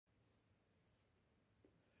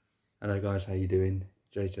Hello guys, how you doing?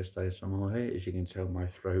 JSSDaySMR here. As you can tell, my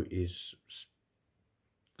throat is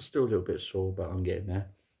still a little bit sore, but I'm getting there.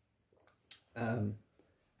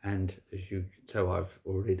 And as you can tell, I've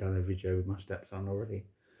already done a video with my stepson already.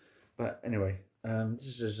 But anyway,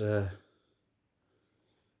 this is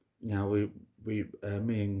now me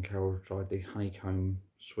and Carol tried the honeycomb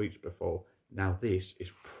sweets before. Now this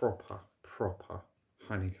is proper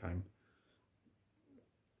honeycomb.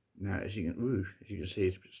 Now as you can see,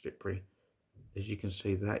 it's a bit slippery. As you can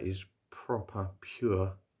see, that is proper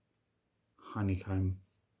pure honeycomb,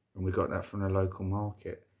 and we got that from the local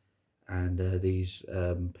market. And these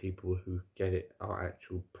people who get it are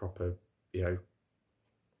actual proper,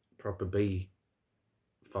 proper bee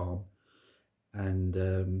farm, and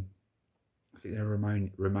I think they're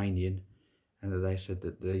Romanian, and they said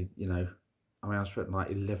that they, I mean, I spent like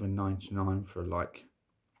 $11.99 for like,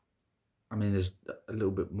 I mean, there's a little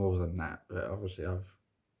bit more than that, but obviously I've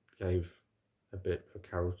gave a bit for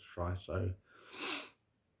Carol to try, so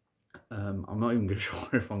I'm not even sure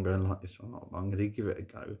if I'm going to like this or not, but I'm going to give it a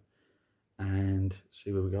go and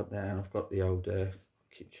see what we got there. And I've got the old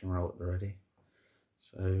kitchen roll already,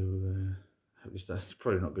 so it's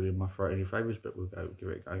probably not going to do my throat any favours, but we'll give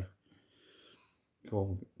it a go. Come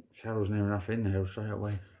on, Carol's near enough in there straight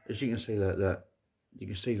away. As you can see, look, you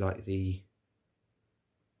can see like the,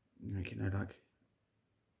 like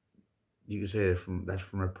you can see it that's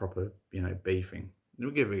from a proper, bee thing.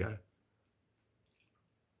 We'll give it a go.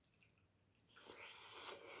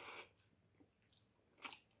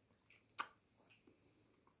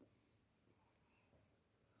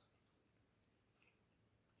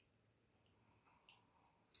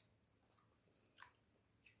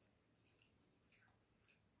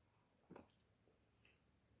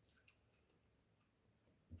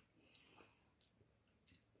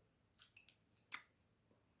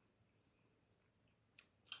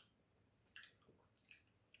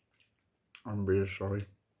 I'm really sorry,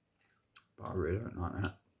 but I really don't like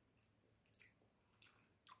that.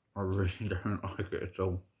 I really don't like it at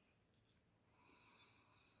all.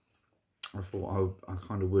 I thought I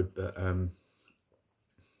kind of would, but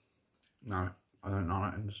no, I don't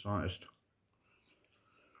like it in the slightest.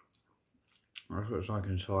 That's what it's like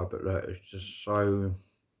inside, but look, it's just so,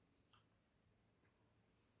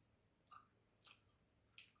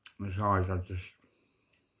 inside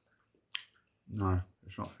no,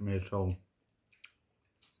 it's not for me at all.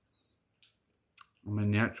 I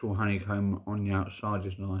mean, the actual honeycomb on the outside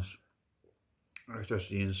is nice. It's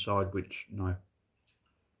just the inside, which, no,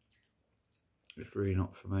 it's really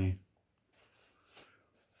not for me.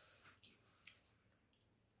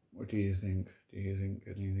 What do you think? Do you think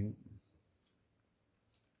anything?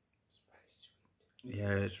 It's very sweet.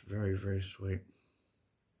 Yeah, it's very sweet.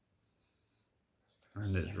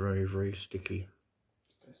 And it's very sticky.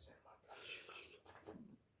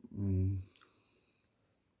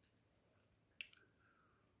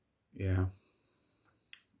 Yeah.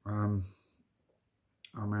 I mean,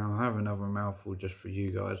 I'll have another mouthful just for you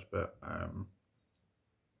guys, but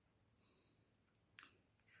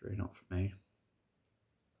it's really not for me.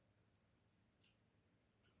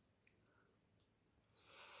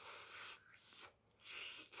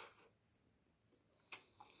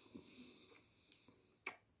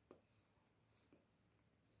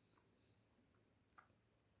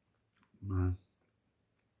 No.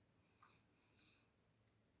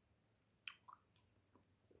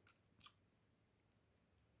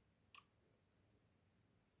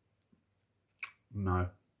 No.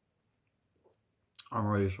 I'm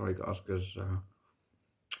really sorry guys, because a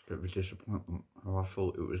bit of a disappointment. I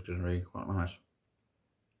thought it was going to be quite nice,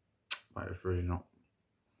 but it's really not.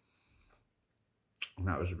 And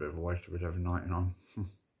that was a bit of a waste of $11.99.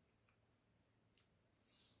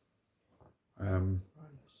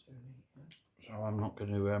 So I'm not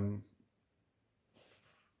going to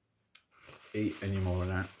eat any more of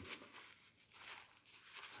that.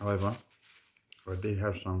 However, I do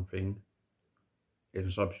have something in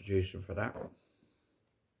substitution for that.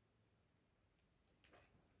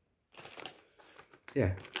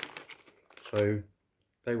 Yeah, so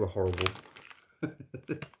they were horrible.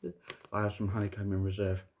 I have some honeycomb in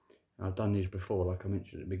reserve. I've done these before, like I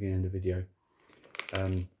mentioned at the beginning of the video.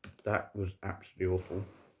 That was absolutely awful.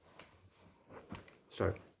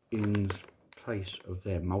 So in place of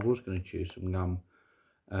them, I was going to chew some gum,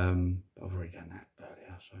 but I've already done that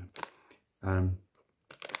earlier.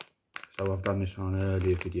 So I've done this on an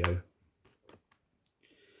earlier video,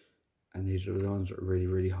 and these are the ones that are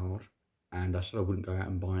really hard. And I said I wouldn't go out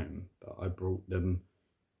and buy them, but I brought them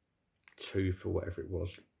 2 for whatever it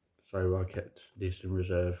was. So I kept this in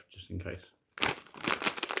reserve just in case.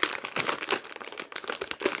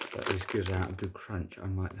 But this gives out a good crunch,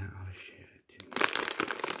 unlike that. Oh shit, it didn't.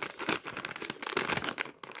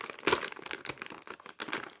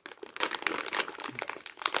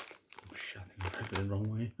 Oh shit, I think I've had it the wrong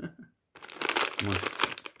way.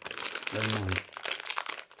 Never mind.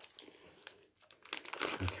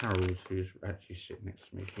 And Carol, who's actually sitting next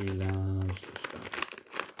to me, she loves this stuff.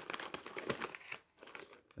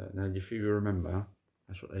 Now, if you remember,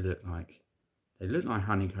 that's what they look like. They look like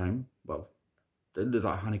honeycomb. Well, they look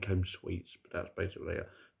like honeycomb sweets, but that's basically what they are.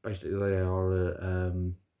 Basically, they are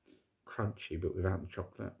crunchy, but without the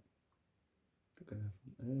chocolate. Look at that.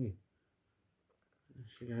 Hey. There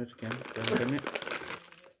she goes again. Go in it.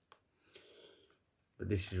 But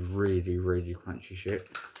this is really, really crunchy shit.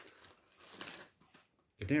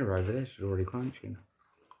 The dinner over this is already crunchy.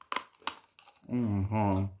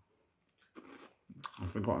 I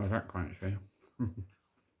forgot it was that crunchy.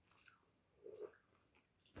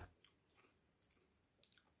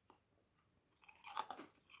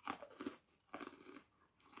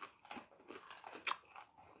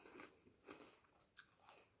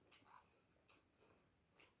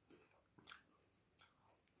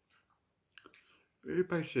 It's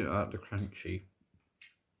basically like the crunchy,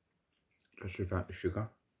 just without the sugar.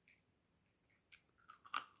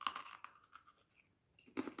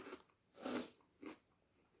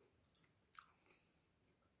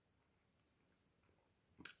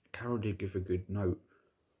 Carol did give a good note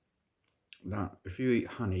that if you eat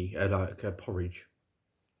honey, like a porridge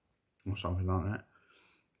or something like that,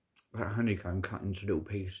 that honeycomb cut into little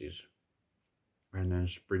pieces and then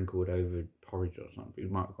sprinkled over porridge or something,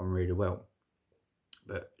 it might have gone really well.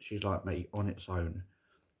 But she's like me, on its own,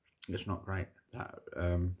 it's not great. That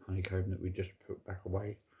honeycomb that we just put back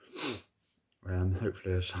away.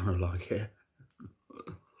 Hopefully there's something like it.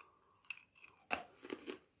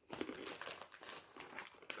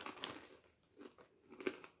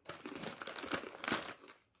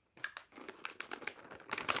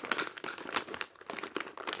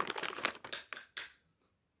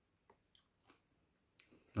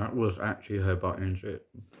 That was actually her biting into it.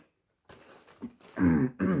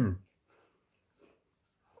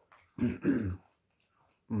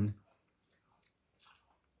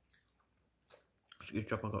 It's a good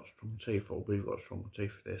job I got strong teeth, or we've got stronger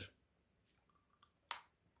teeth for this.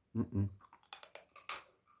 Oh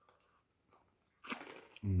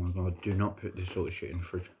my god, do not put this sort of shit in the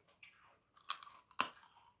fridge.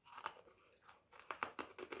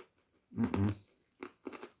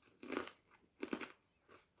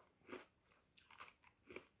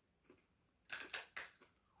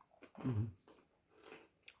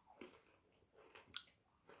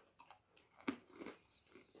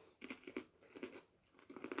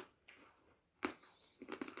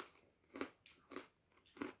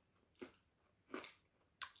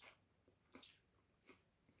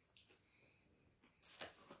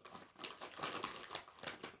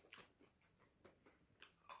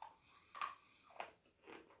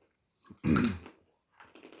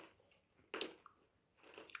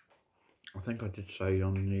 I think I did say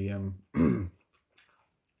on the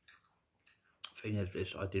thing of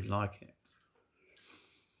this, I did like it.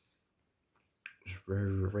 It's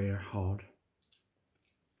very, very hard.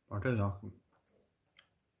 I do like them.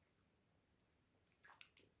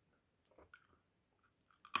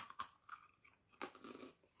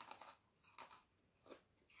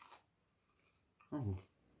 Oh.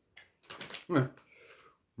 Yeah.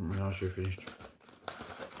 I should have finished.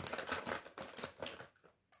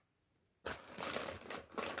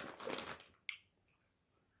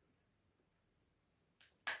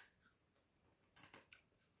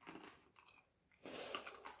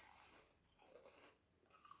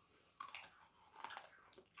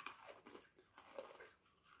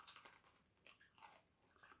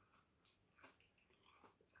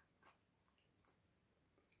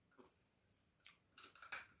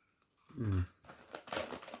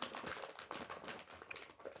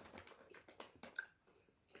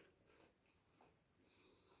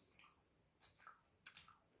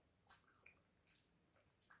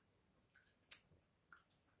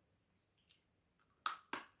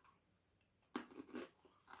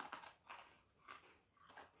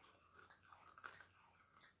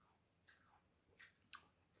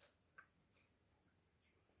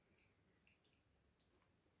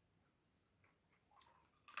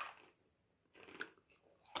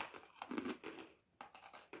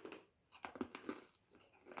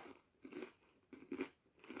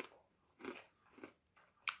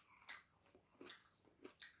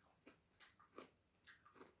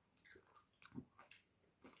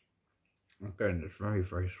 Again, it's very,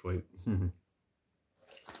 very sweet.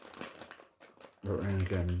 But then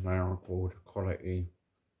again, they are called quality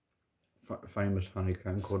famous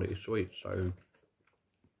honeycomb quality sweet, so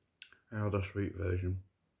how the sweet version.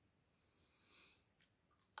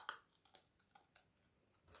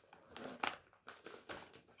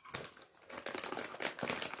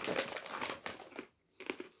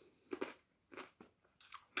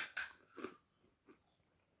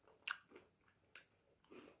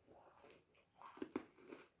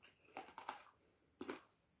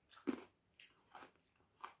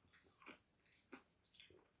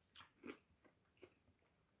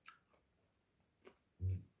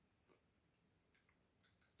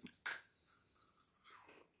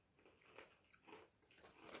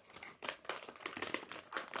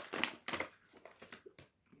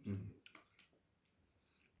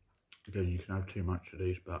 Again, you can have too much of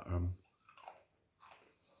these, but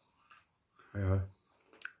yeah.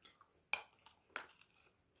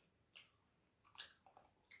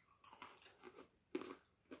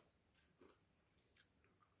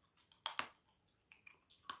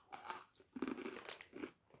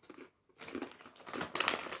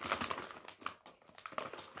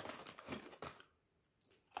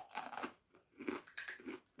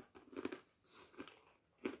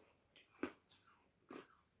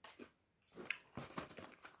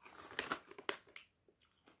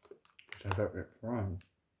 So that bit frying.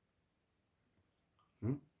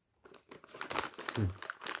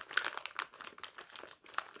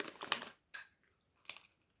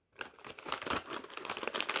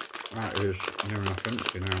 That is near enough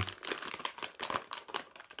empty now.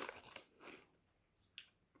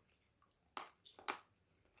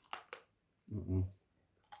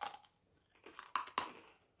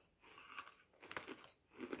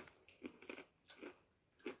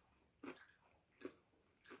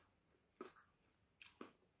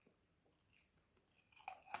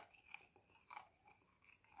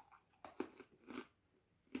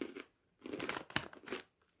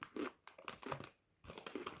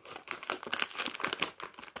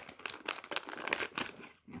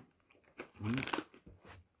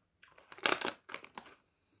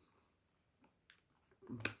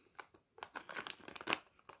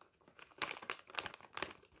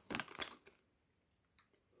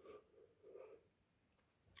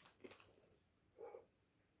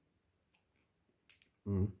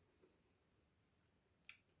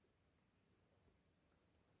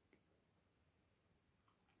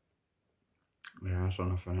 Yeah, that's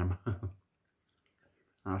enough for them.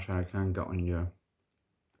 Actually, I can get on your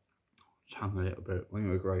tongue a little bit. Wouldn't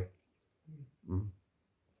you agree?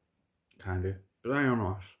 Can do. But they are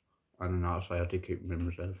nice. I don't know, I'll say I did keep them in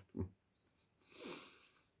reserve.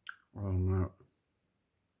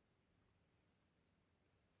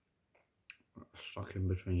 Stuck in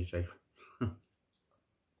between your teeth.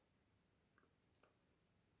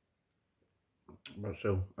 But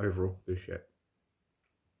still, overall, good shit.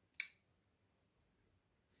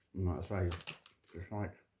 And like I say, it's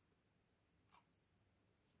like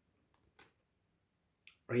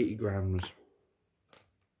 80 grams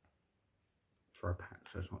for a pack,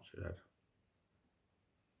 so it's not too bad.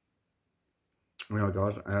 Anyway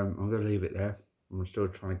guys, I'm going to leave it there. I'm still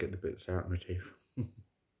trying to get the bits out of my teeth.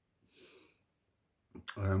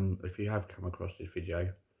 If you have come across this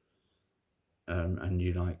video and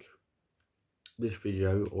you like this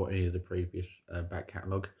video or any of the previous back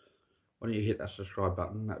catalogue, why don't you hit that subscribe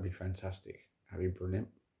button? That'd be fantastic. That'd be brilliant.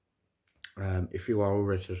 If you are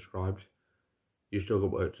already subscribed, you've still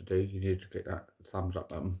got work to do. You need to click that thumbs up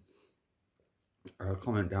button.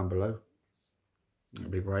 Comment down below.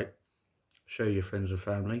 That'd be great. Show your friends and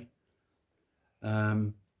family.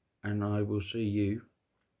 And I will see you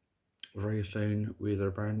very soon with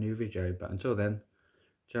a brand new video. But until then,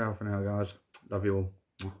 ciao for now guys. Love you all.